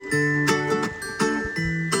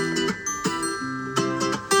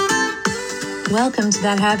Welcome to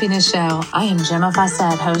That Happiness Show. I am Gemma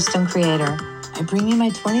Fawcett, host and creator. I bring you my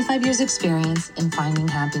 25 years experience in finding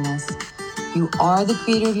happiness. You are the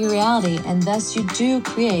creator of your reality, and thus you do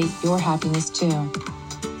create your happiness too.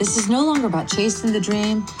 This is no longer about chasing the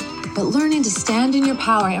dream, but learning to stand in your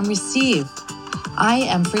power and receive. I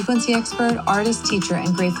am frequency expert, artist, teacher,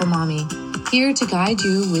 and grateful mommy, here to guide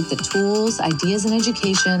you with the tools, ideas, and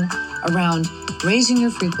education around raising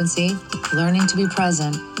your frequency, learning to be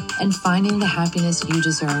present, and finding the happiness you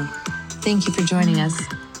deserve. Thank you for joining us.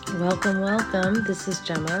 Welcome. This is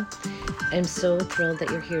Gemma. I'm so thrilled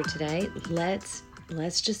that you're here today. Let's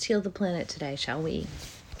just heal the planet today, shall we?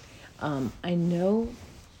 I know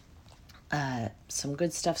some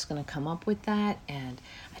good stuff's going to come up with that, and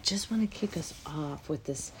I just want to kick us off with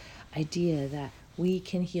this idea that we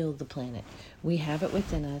can heal the planet. We have it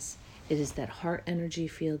within us. It is that heart energy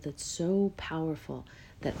field that's so powerful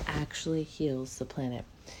that actually heals the planet.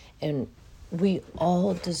 And we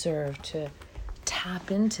all deserve to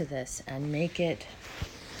tap into this and make it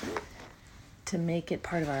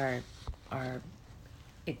part of our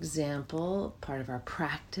example, part of our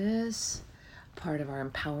practice, part of our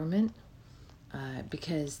empowerment,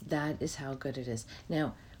 because that is how good it is.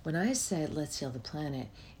 Now, when I said let's heal the planet,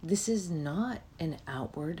 this is not an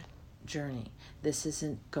outward journey. This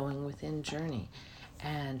isn't going within journey.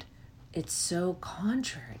 And it's so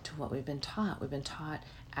contrary to what we've been taught. We've been taught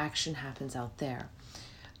action happens out there.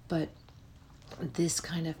 But this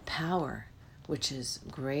kind of power, which is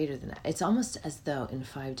greater than that, it's almost as though in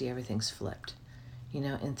 5D everything's flipped. You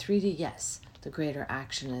know, in 3D, yes, the greater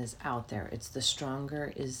action is out there. It's the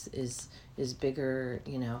stronger, is bigger,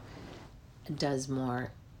 you know, does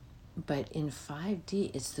more. But in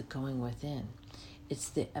 5D, it's the going within. It's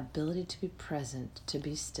the ability to be present, to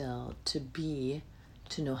be still, to be,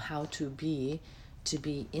 to know how to be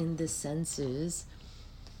in the senses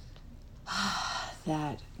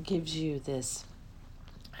that gives you this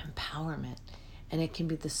empowerment. And it can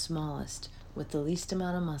be the smallest with the least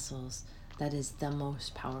amount of muscles that is the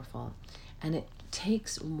most powerful. And it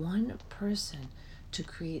takes one person to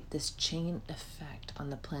create this chain effect on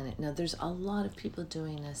the planet. Now, there's a lot of people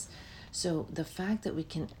doing this. So the fact that we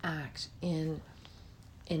can act in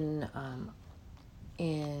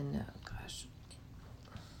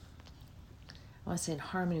I want to say in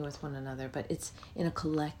harmony with one another, but it's in a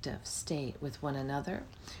collective state with one another.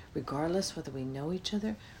 Regardless whether we know each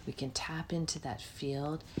other, we can tap into that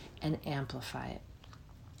field and amplify it.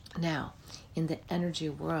 Now, in the energy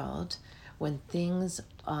world, when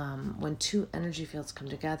two energy fields come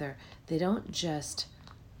together, they don't just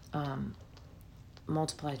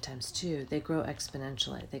multiply times two, they grow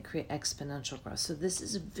exponentially. They create exponential growth. So this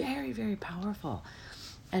is very, very powerful.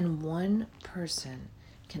 And one person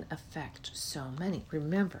can affect so many.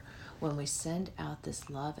 Remember, when we send out this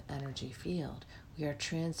love energy field, we are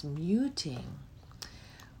transmuting,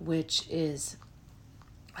 which is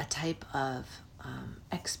a type of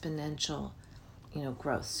exponential,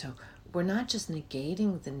 growth. So we're not just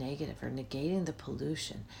negating the negative or negating the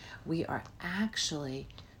pollution. We are actually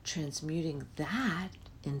transmuting that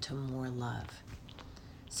into more love.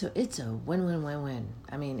 So it's a win-win-win-win.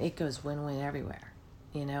 I mean, it goes win-win everywhere.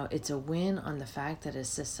 It's a win on the fact that it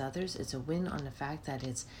assists others. It's a win on the fact that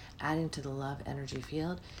it's adding to the love energy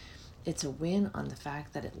field. It's a win on the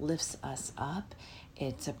fact that it lifts us up.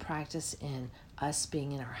 It's a practice in us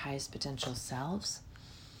being in our highest potential selves.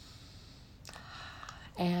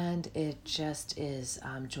 And it just is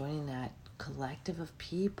joining that collective of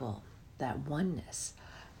people, that oneness,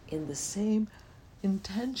 in the same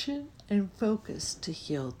intention and focus to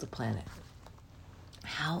heal the planet.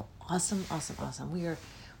 How awesome. We are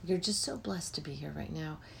just so blessed to be here right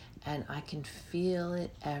now, and I can feel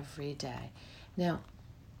it every day. Now,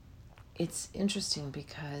 it's interesting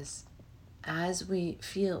because as we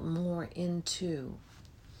feel more into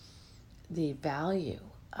the value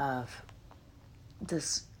of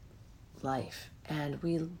this life, and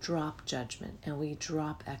we drop judgment and we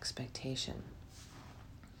drop expectation,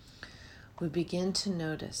 we begin to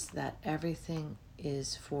notice that everything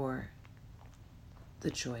is for the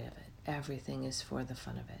joy of it. Everything is for the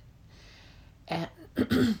fun of it.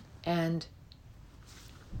 And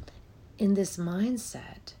in this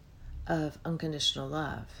mindset of unconditional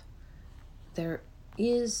love, there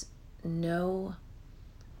is no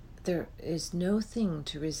thing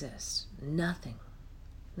to resist. Nothing.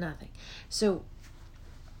 So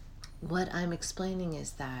what I'm explaining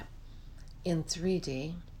is that in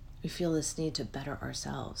 3D, we feel this need to better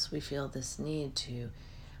ourselves. We feel this need to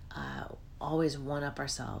always one-up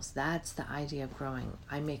ourselves. That's the idea of growing.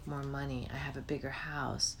 I make more money. I have a bigger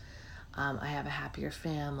house. I have a happier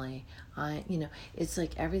family. It's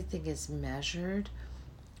like everything is measured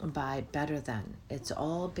by better than. It's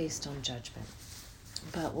all based on judgment.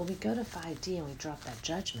 But when we go to 5D and we drop that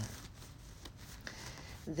judgment,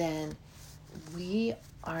 then we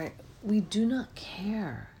do not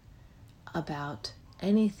care about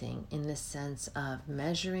anything in the sense of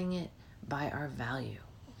measuring it by our value.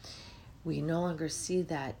 We no longer see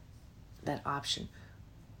that option.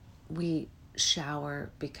 We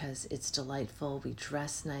shower because it's delightful. We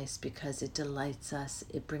dress nice because it delights us.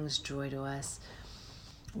 It brings joy to us.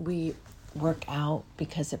 We work out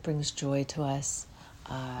because it brings joy to us.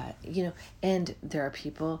 And there are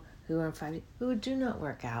people who are in 5D who do not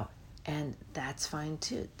work out, and that's fine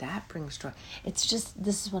too. That brings joy. It's just,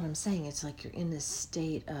 this is what I'm saying. It's like you're in this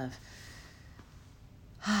state of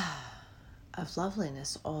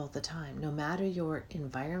loveliness all the time, no matter your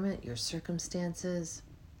environment, your circumstances.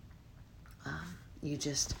 You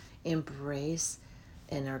just embrace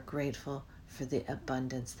and are grateful for the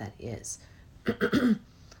abundance that is.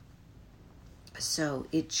 So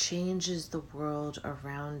it changes the world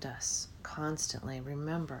around us constantly.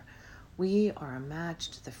 Remember, we are a match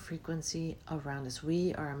to the frequency around us.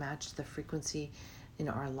 We are a match to the frequency in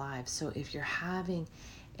our lives. So if you're having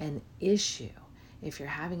an issue, if you're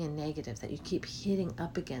having a negative that you keep hitting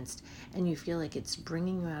up against and you feel like it's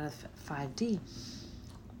bringing you out of 5D,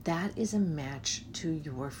 that is a match to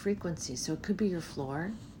your frequency. So it could be your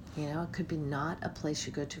floor, it could be not a place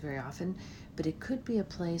you go to very often, but it could be a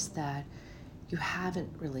place that you haven't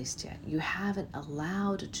released yet. You haven't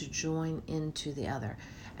allowed to join into the other.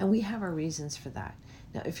 And we have our reasons for that.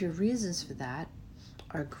 Now, if your reasons for that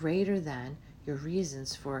are greater than your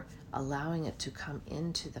reasons for allowing it to come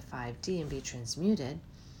into the 5D and be transmuted,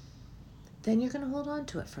 then you're going to hold on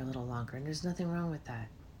to it for a little longer. And there's nothing wrong with that.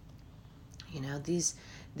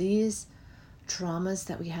 These traumas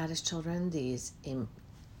that we had as children, these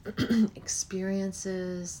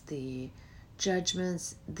experiences, the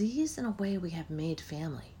judgments, these in a way we have made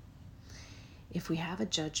family. If we have a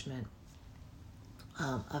judgment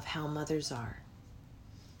of how mothers are,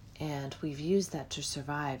 and we've used that to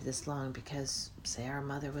survive this long because, say, our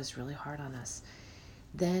mother was really hard on us,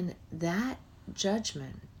 then that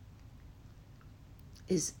judgment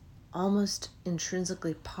is almost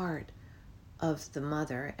intrinsically part of the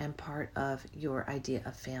mother and part of your idea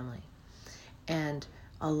of family. And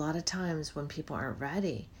a lot of times when people aren't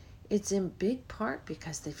ready, it's in big part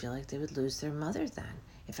because they feel like they would lose their mother then.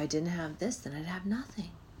 If I didn't have this, then I'd have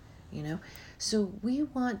nothing, So we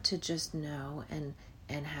want to just know and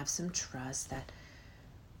have some trust that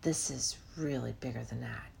this is really bigger than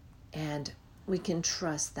that. And we can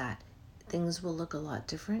trust that things will look a lot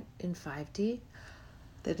different in 5D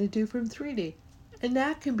than they do from 3D. And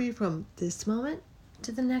that can be from this moment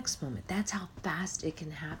to the next moment. That's how fast it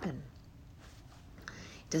can happen.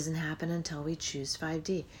 It doesn't happen until we choose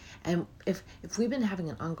 5D. And if we've been having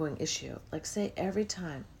an ongoing issue, like say every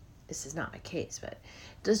time, this is not my case, but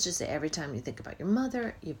let's just say every time you think about your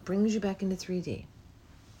mother, it brings you back into 3D.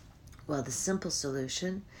 Well, the simple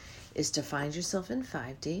solution is to find yourself in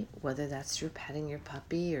 5D, whether that's through petting your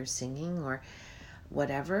puppy or singing or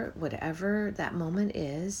whatever that moment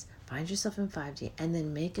is. Find yourself in 5D and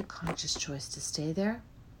then make a conscious choice to stay there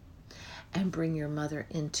and bring your mother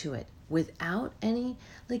into it without any,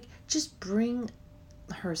 just bring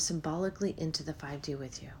her symbolically into the 5D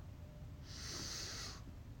with you.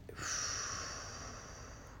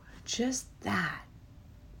 Just that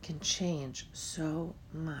can change so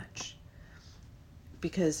much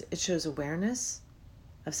because it shows awareness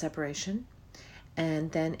of separation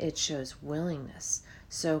and then it shows willingness.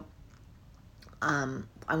 So I'm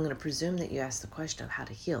going to presume that you asked the question of how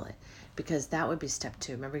to heal it, because that would be step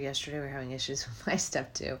 2. Remember yesterday we were having issues with my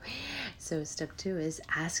step 2. So step 2 is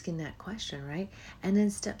asking that question, right? And then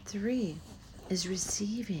step 3 is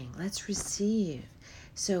receiving. Let's receive.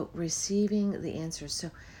 So receiving the answers. So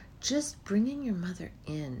just bringing your mother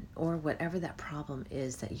in, or whatever that problem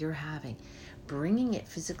is that you're having, bringing it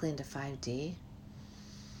physically into 5D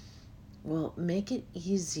will make it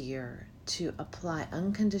easier to apply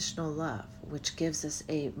unconditional love, which gives us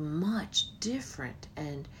a much different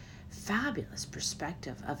and fabulous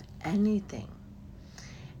perspective of anything.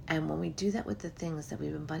 And when we do that with the things that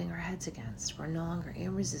we've been butting our heads against, we're no longer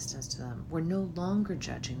in resistance to them. We're no longer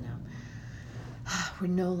judging them. We're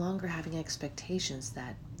no longer having expectations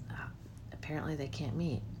that apparently they can't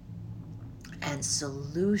meet. And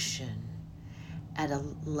solution at a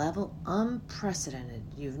level unprecedented,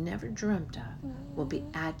 you've never dreamt of, will be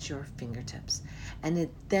at your fingertips. And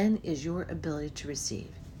it then is your ability to receive.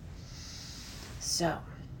 So,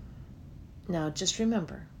 now just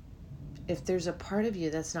remember, if there's a part of you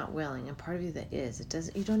that's not willing and part of you that is,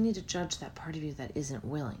 you don't need to judge that part of you that isn't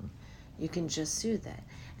willing. You can just soothe it.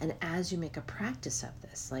 And as you make a practice of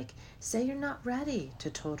this, like say you're not ready to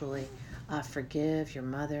totally forgive your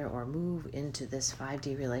mother or move into this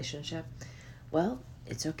 5D relationship, well,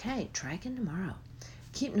 it's okay. Try again tomorrow.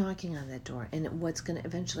 Keep knocking on that door. And what's going to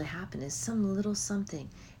eventually happen is some little something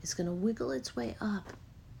is going to wiggle its way up.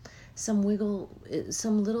 Some little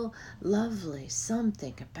lovely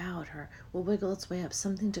something about her will wiggle its way up.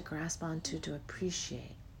 Something to grasp onto, to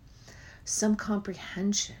appreciate. Some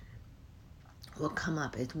comprehension will come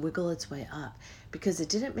up. It wiggle its way up because it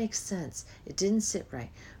didn't make sense. It didn't sit right.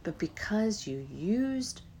 But because you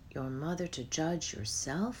used your mother to judge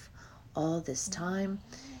yourself all this time,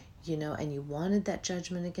 and you wanted that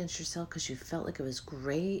judgment against yourself because you felt like it was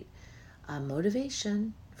great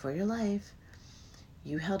motivation for your life,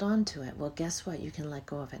 you held on to it. Well, guess what? You can let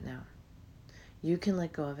go of it now. You can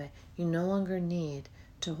let go of it. You no longer need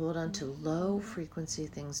to hold on to low frequency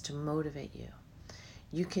things to motivate you.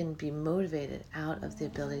 You can be motivated out of the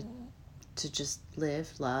ability to just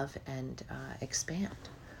live, love, and expand.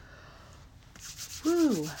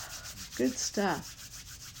 Woo! Good stuff.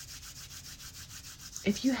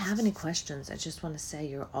 If you have any questions, I just want to say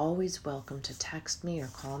you're always welcome to text me or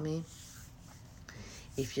call me.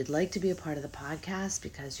 If you'd like to be a part of the podcast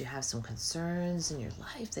because you have some concerns in your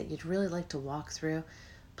life that you'd really like to walk through,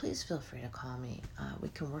 please feel free to call me. We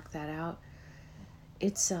can work that out.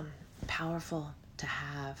 It's powerful to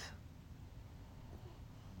have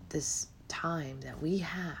this time that we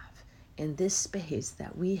have in this space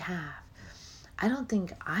that we have. I don't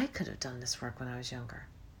think I could have done this work when I was younger.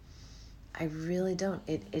 I really don't.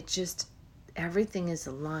 It just, everything is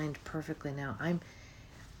aligned perfectly now.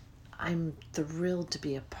 I'm thrilled to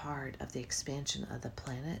be a part of the expansion of the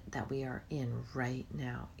planet that we are in right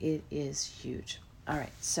now. It is huge. All right,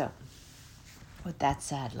 so with that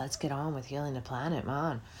said, let's get on with healing the planet,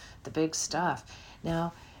 man. The big stuff.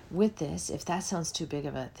 Now, with this, if that sounds too big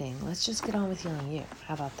of a thing, let's just get on with healing you.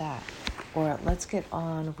 How about that? Or let's get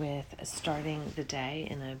on with starting the day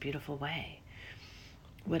in a beautiful way.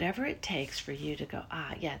 Whatever it takes for you to go,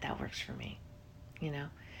 yeah, that works for me.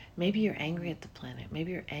 Maybe you're angry at the planet.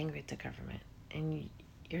 Maybe you're angry at the government. And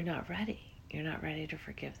you're not ready. You're not ready to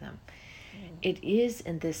forgive them. It is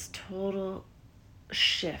in this total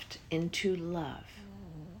shift into love,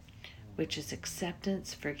 which is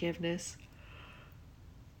acceptance, forgiveness.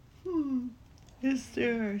 Is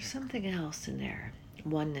there something else in there?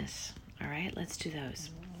 Oneness. All right, let's do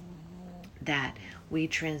those. That we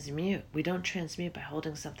transmute. We don't transmute by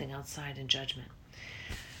holding something outside in judgment.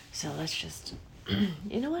 So let's just,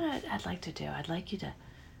 you know what I'd like to do? I'd like you to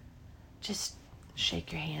just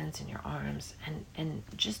shake your hands and your arms and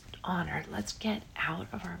just honor. Let's get out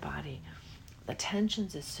of our body the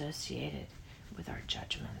tensions associated with our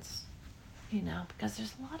judgments. Because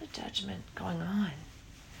there's a lot of judgment going on.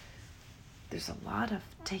 There's a lot of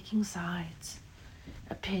taking sides,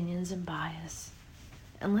 opinions and bias.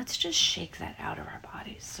 And let's just shake that out of our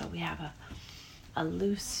bodies so we have a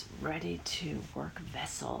loose, ready to work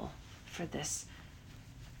vessel for this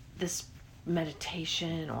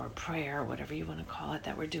meditation or prayer, whatever you want to call it,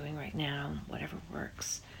 that we're doing right now, whatever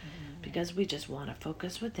works. Because we just want to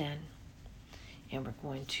focus within, and we're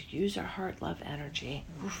going to use our heart love energy.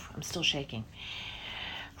 Oof, I'm still shaking.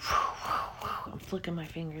 I'm flicking my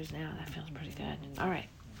fingers now. That feels pretty good. All right,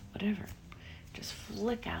 whatever. Just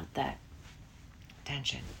flick out that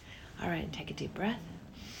tension. All right, and take a deep breath.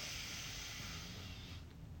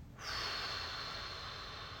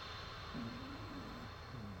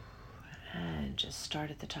 And just start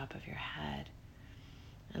at the top of your head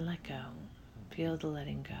and let go. Feel the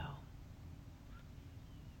letting go.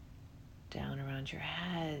 Down around your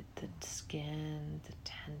head, the skin, the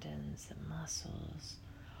tendons, the muscles.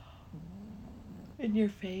 In your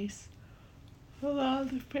face. Allow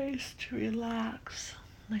the face to relax.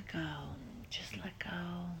 Let go. Just let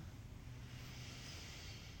go.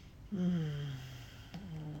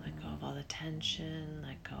 Let go of all the tension.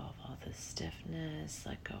 Let go of all the stiffness.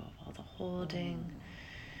 Let go of all the holding.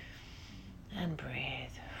 And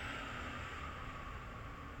breathe.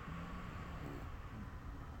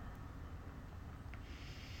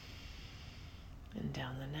 And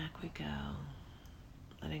down the neck we go.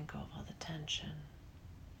 Letting go of all the tension.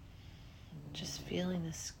 Just feeling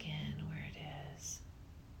the skin where it is.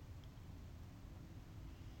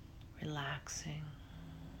 Relaxing.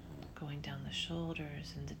 Going down the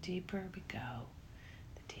shoulders, and the deeper we go,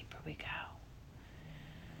 the deeper we go.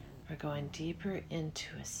 We're going deeper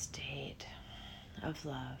into a state of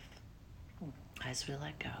love as we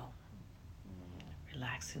let go.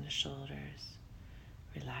 Relaxing the shoulders,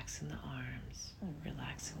 Relaxing the arms,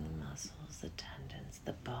 relaxing the muscles, the tendons,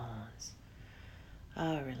 the bones.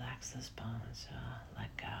 Oh, relax those bones. Oh,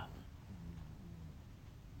 let go.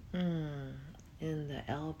 In the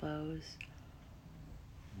elbows,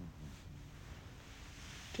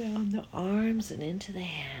 down the arms and into the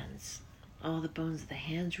hands. All the bones of the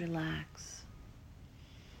hands relax.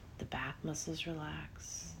 The back muscles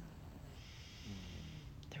relax.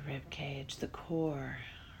 The rib cage, the core,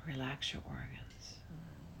 relax your organs.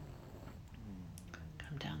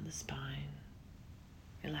 Come down the spine,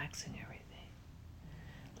 relaxing everything.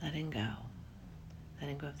 Letting go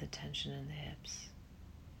of the tension in the hips.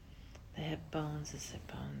 The hip bones, the sit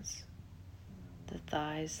bones. The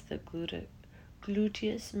thighs, the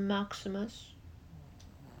gluteus maximus.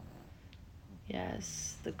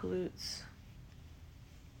 Yes, the glutes.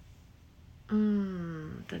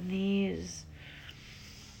 The knees,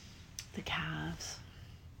 the calves,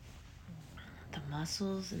 the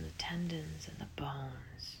muscles and the tendons and the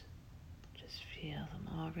bones. Just feel them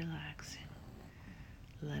all relaxing,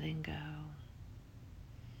 letting go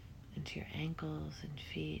into your ankles and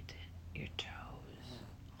feet, your toes,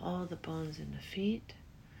 all the bones in the feet.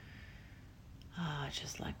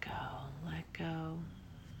 Just let go, let go.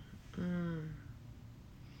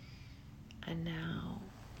 And now,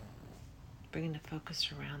 bringing the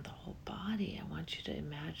focus around the whole body, I want you to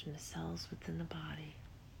imagine the cells within the body.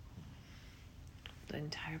 The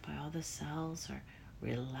entire body, all the cells are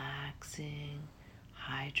relaxing,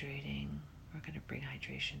 hydrating. We're going to bring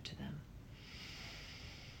hydration to them.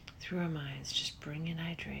 Through our minds, just bring in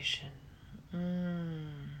hydration.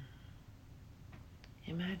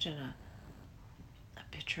 Imagine a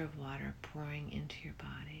pitcher of water pouring into your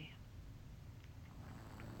body.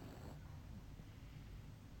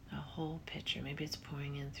 A whole pitcher. Maybe it's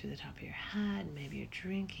pouring in through the top of your head. Maybe you're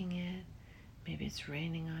drinking it. Maybe it's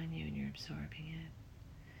raining on you and you're absorbing it.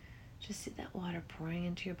 Just see that water pouring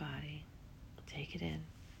into your body. Take it in.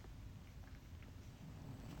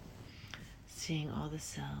 Seeing all the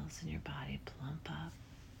cells in your body plump up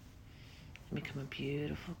and become a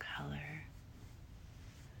beautiful color.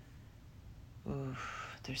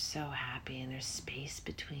 Oof, they're so happy, and there's space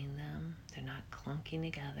between them. They're not clunking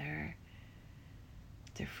together.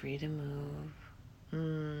 They're free to move.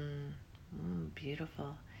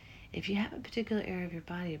 Beautiful. If you have a particular area of your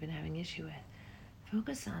body you've been having issue with,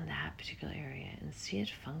 focus on that particular area and see it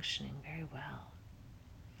functioning very well.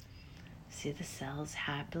 See the cells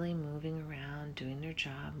happily moving around, doing their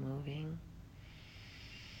job, moving.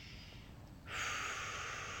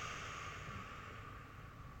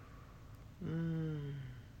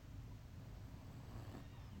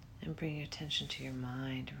 And bring your attention to your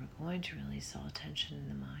mind. We're going to release all tension in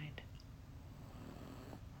the mind.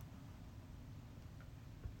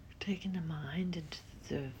 Taking the mind into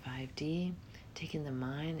the 5D, taking the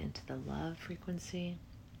mind into the love frequency.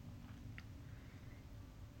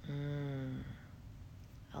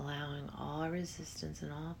 Allowing all resistance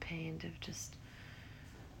and all pain to just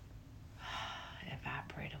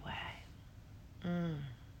evaporate away.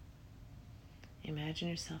 Imagine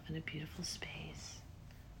yourself in a beautiful space,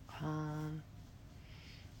 calm,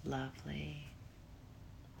 lovely,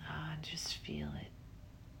 and just feel it.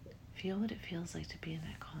 Feel what it feels like to be in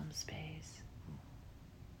that calm space.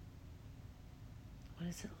 What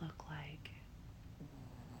does it look like?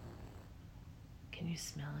 Can you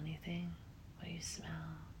smell anything? What do you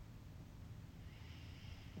smell?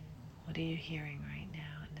 What are you hearing right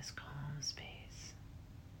now in this calm space?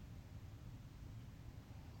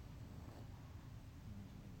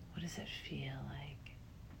 What does it feel like?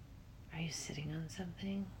 Are you sitting on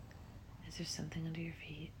something? Is there something under your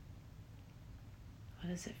feet? What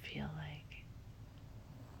does it feel like?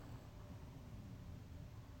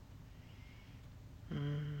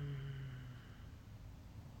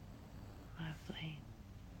 Lovely.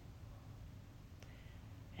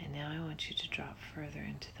 And now I want you to drop further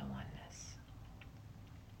into the oneness.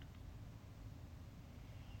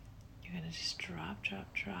 You're going to just drop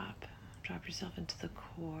yourself into the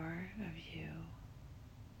core of you,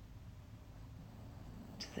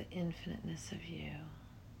 to the infiniteness of you,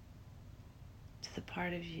 to the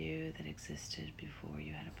part of you that existed before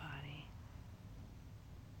you had a body.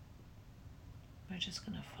 We're just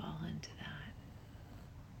going to fall into that.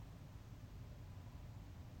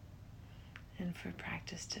 And for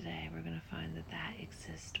practice today, we're going to find that that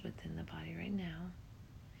exists within the body right now.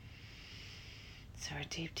 So we're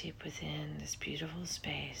deep within this beautiful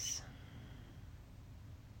space.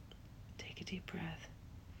 Take a deep breath.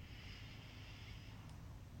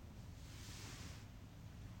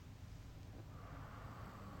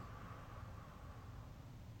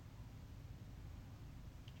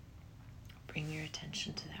 Bring your attention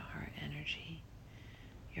attention to that heart energy,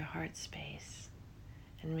 your heart space.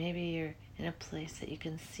 And maybe you're in a place that you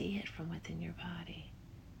can see it from within your body.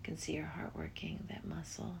 You can see your heart working, that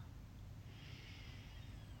muscle.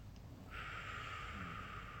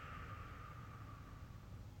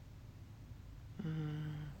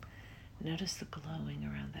 Notice the glowing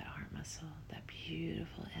around that heart muscle, that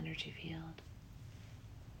beautiful energy field.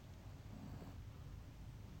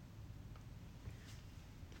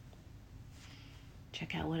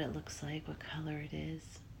 Check out what it looks like, what color it is,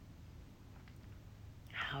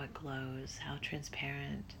 how it glows, how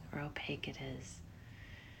transparent or opaque it is.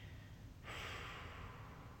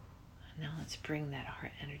 Now let's bring that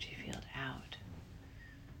heart energy field out.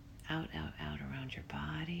 Out around your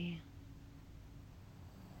body.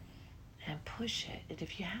 And push it. And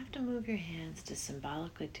if you have to move your hands to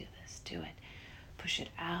symbolically do this, do it. Push it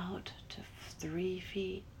out to 3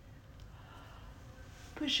 feet.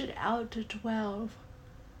 Push it out to 12.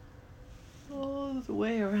 All the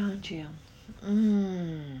way around you.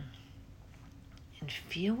 And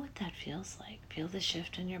feel what that feels like. Feel the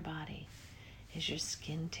shift in your body. Is your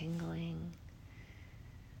skin tingling?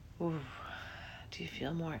 Ooh. Do you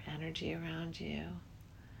feel more energy around you?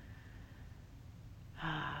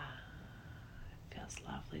 It feels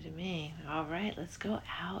lovely to me. All right, let's go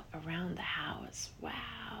out around the house.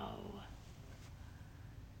 Wow.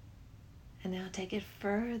 And now take it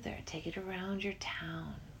further. Take it around your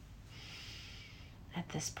town. At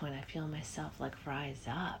this point, I feel myself like rise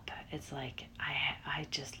up. It's like I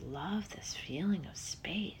just love this feeling of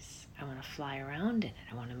space. I want to fly around in it.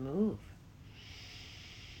 I want to move.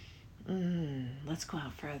 Let's go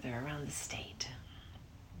out further around the state.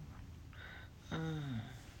 And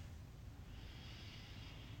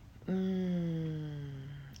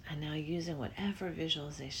now using whatever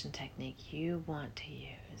visualization technique you want to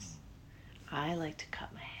use. I like to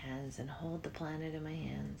cup my hands and hold the planet in my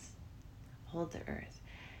hands. Hold the earth.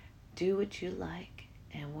 Do what you like.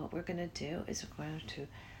 And what we're going to do is we're going to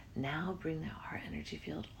now bring that heart energy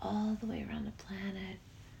field all the way around the planet.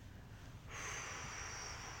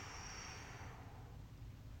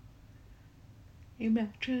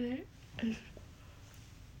 Imagine it as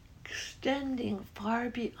extending far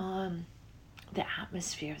beyond the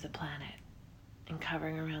atmosphere of the planet and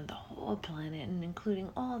covering around the whole planet and including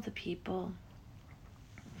all the people,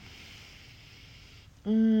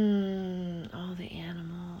 all the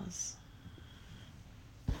animals.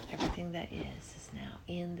 Everything that is now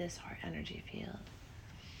in this heart energy field.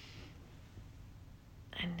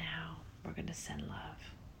 And now we're going to send love.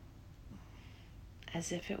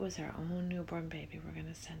 As if it was our own newborn baby, we're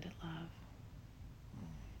going to send it love.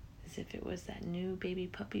 As if it was that new baby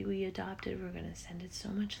puppy we adopted, we're going to send it so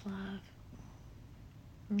much love.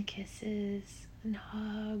 And kisses and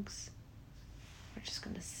hugs. We're just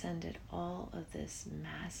going to send it all of this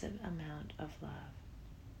massive amount of love.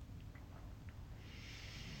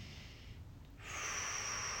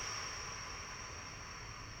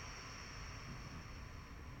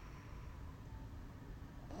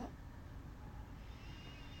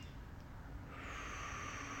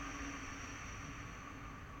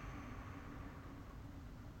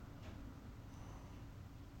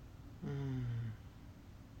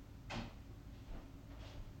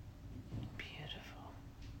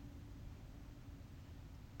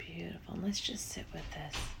 Beautiful. And let's just sit with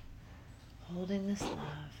this, holding this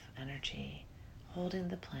love energy, holding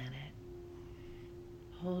the planet,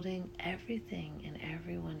 holding everything and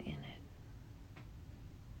everyone in it,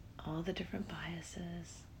 all the different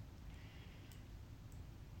biases.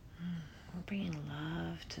 We're bringing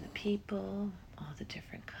love to the people, all the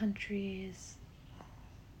different countries,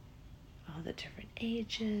 all the different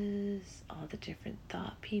ages, all the different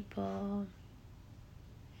thought people,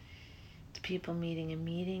 the people meeting in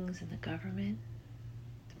meetings in the government,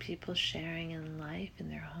 the people sharing in life in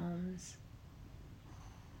their homes,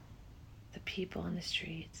 the people on the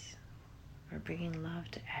streets. We're bringing love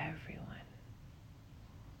to everyone.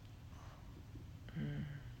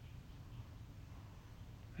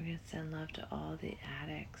 We're going to send love to all the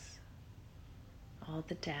addicts, all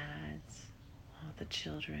the dads, all the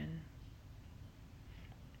children,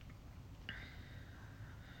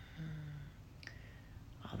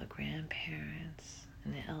 all the grandparents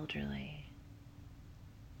and the elderly.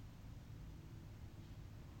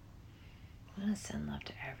 I'm going to send love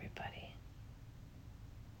to everybody.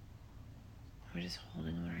 We're just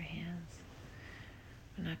holding them in our hands.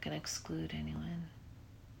 We're not going to exclude anyone.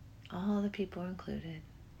 All the people are included,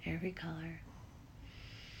 every color.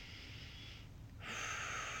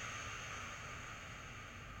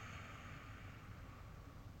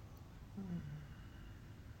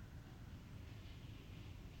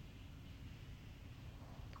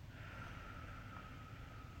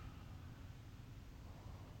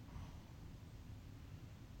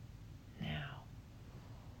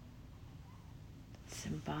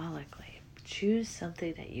 symbolically, choose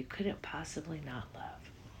something that you couldn't possibly not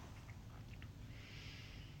love.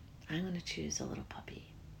 I'm going to choose a little puppy.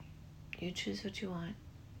 You choose what you want.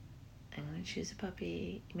 I'm going to choose a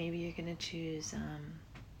puppy. Maybe you're going to choose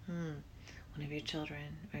one of your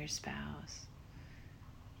children or your spouse.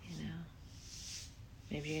 You know,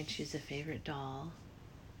 maybe you're going to choose a favorite doll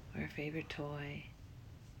or a favorite toy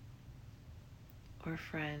or a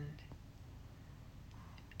friend.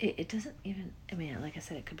 It doesn't even, I mean, like I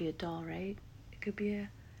said, it could be a doll, right? It could be an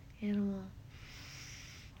animal.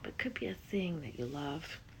 But it could be a thing that you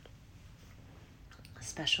love. A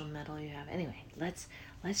special medal you have. Anyway, let's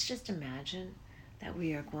just imagine that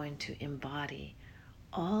we are going to embody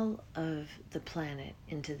all of the planet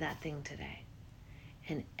into that thing today.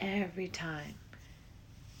 And every time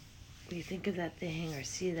we think of that thing or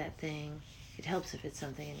see that thing, it helps if it's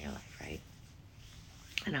something in your life, right?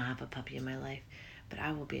 And I'll have a puppy in my life, but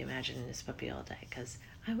I will be imagining this puppy all day because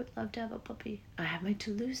I would love to have a puppy. I have my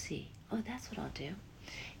Toulouse. Oh, that's what I'll do.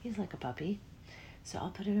 He's like a puppy. So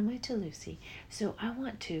I'll put him in my Toulouse. So I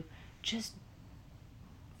want to just,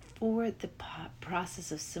 for the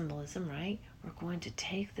process of symbolism, right? We're going to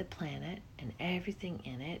take the planet and everything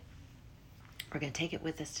in it. We're going to take it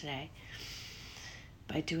with us today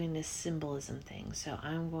by doing this symbolism thing. So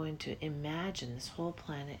I'm going to imagine this whole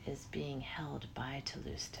planet is being held by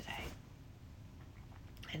Toulouse today.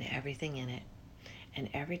 And everything in it. And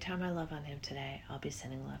every time I love on him today, I'll be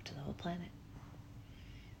sending love to the whole planet.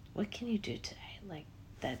 What can you do today? Like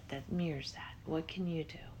that mirrors that. What can you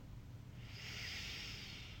do?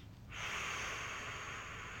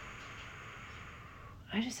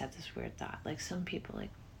 I just have this weird thought. Like some people, like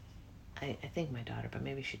I think my daughter, but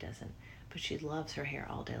maybe she doesn't. But she loves her hair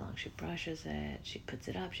all day long. She brushes it, she puts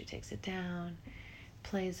it up, she takes it down,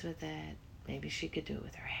 plays with it. Maybe she could do it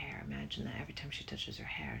with her hair. Imagine that every time she touches her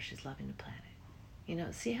hair, she's loving the planet. You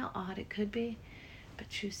know, see how odd it could be? But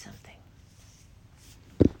choose something.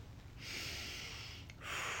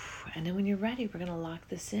 And then when you're ready, we're going to lock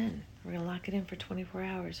this in. We're going to lock it in for 24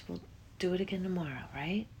 hours. We'll do it again tomorrow,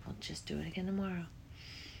 right? We'll just do it again tomorrow.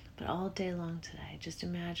 But all day long today, just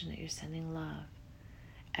imagine that you're sending love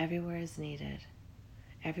everywhere it's needed,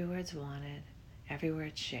 everywhere it's wanted, everywhere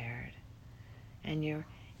it's shared. And you're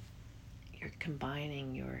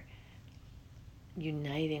combining, you're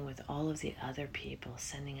uniting with all of the other people,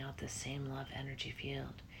 sending out the same love energy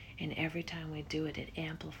field. And every time we do it, it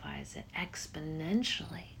amplifies it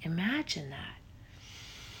exponentially. Imagine that.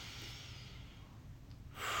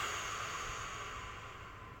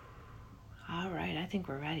 All right, I think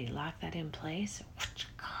we're ready. Lock that in place.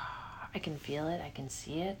 I can feel it. I can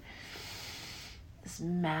see it. This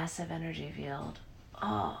massive energy field.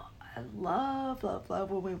 Oh, I love, love,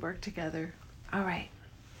 love when we work together. All right.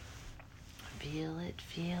 Feel it,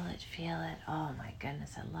 feel it, feel it. Oh my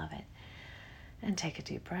goodness, I love it. And take a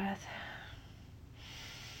deep breath.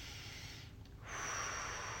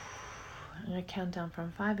 I'm going to count down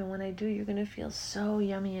from 5. And when I do, you're going to feel so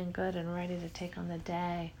yummy and good and ready to take on the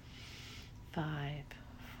day. 5,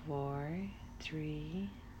 4, 3,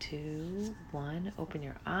 2, 1. Open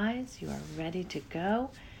your eyes. You are ready to go.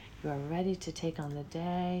 You are ready to take on the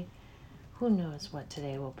day. Who knows what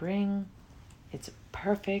today will bring? It's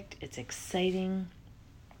perfect. It's exciting.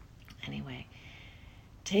 Anyway,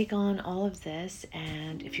 take on all of this,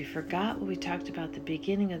 and if you forgot what we talked about at the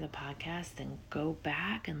beginning of the podcast, then go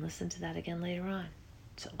back and listen to that again later on.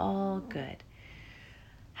 It's all good.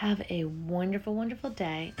 Have a wonderful, wonderful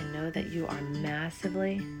day, and know that you are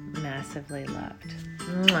massively, massively loved.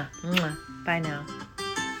 Mwah, mwah. Bye now.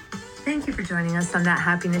 Thank you for joining us on That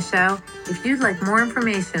Happiness Show. If you'd like more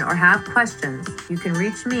information or have questions, you can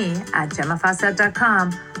reach me at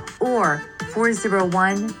GemmaFawcett.com or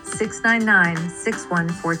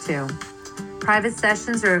 401-699-6142. Private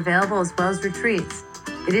sessions are available as well as retreats.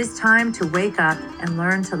 It is time to wake up and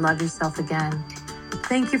learn to love yourself again.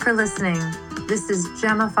 Thank you for listening. This is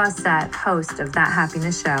Gemma Fawcett, host of That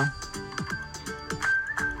Happiness Show.